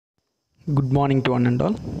Good morning to one and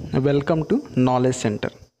all. Welcome to Knowledge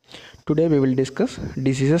Center. Today we will discuss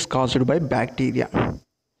diseases caused by bacteria.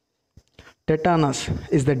 Tetanus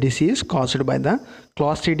is the disease caused by the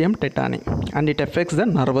Clostridium tetani and it affects the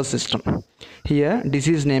nervous system. Here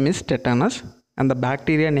disease name is tetanus and the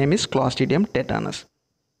bacteria name is Clostridium tetanus.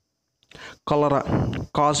 Cholera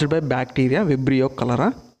caused by bacteria Vibrio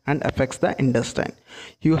cholera and affects the intestine.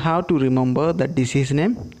 You have to remember the disease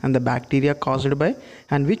name and the bacteria caused by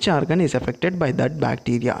and which organ is affected by that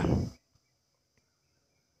bacteria.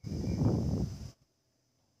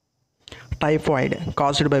 Typhoid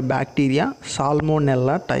caused by bacteria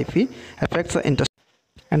Salmonella typhi affects the intestine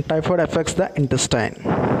and typhoid affects the intestine.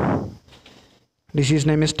 Disease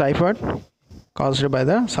name is typhoid caused by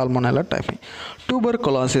the Salmonella typhi.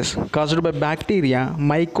 Tuberculosis caused by bacteria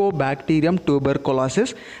Mycobacterium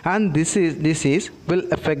tuberculosis and this disease will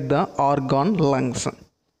affect the organ lungs.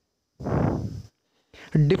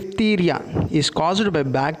 Diphtheria is caused by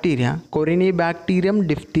bacteria Corynebacterium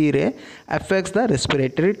diphtheriae affects the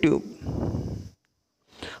respiratory tube.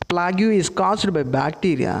 Plague is caused by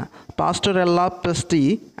bacteria Pasteurella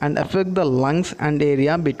pestis and affect the lungs and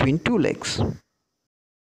area between two legs.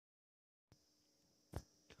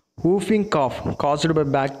 Whooping cough caused by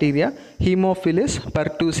bacteria Haemophilus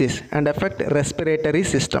pertussis and affect respiratory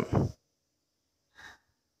system.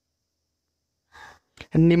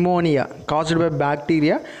 Pneumonia caused by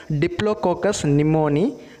bacteria Diplococcus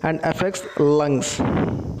pneumoniae and affects lungs.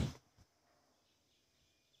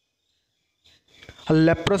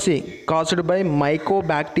 Leprosy caused by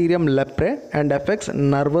Mycobacterium leprae and affects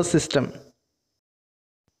nervous system.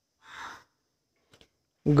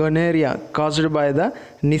 Gonorrhea caused by the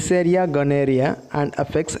Neisseria gonorrhea and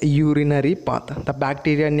affects urinary path. The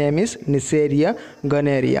bacteria name is Neisseria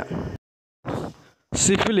gonorrhea.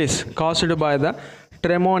 Syphilis caused by the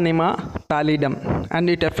Tremonema pallidum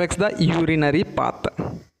and it affects the urinary path.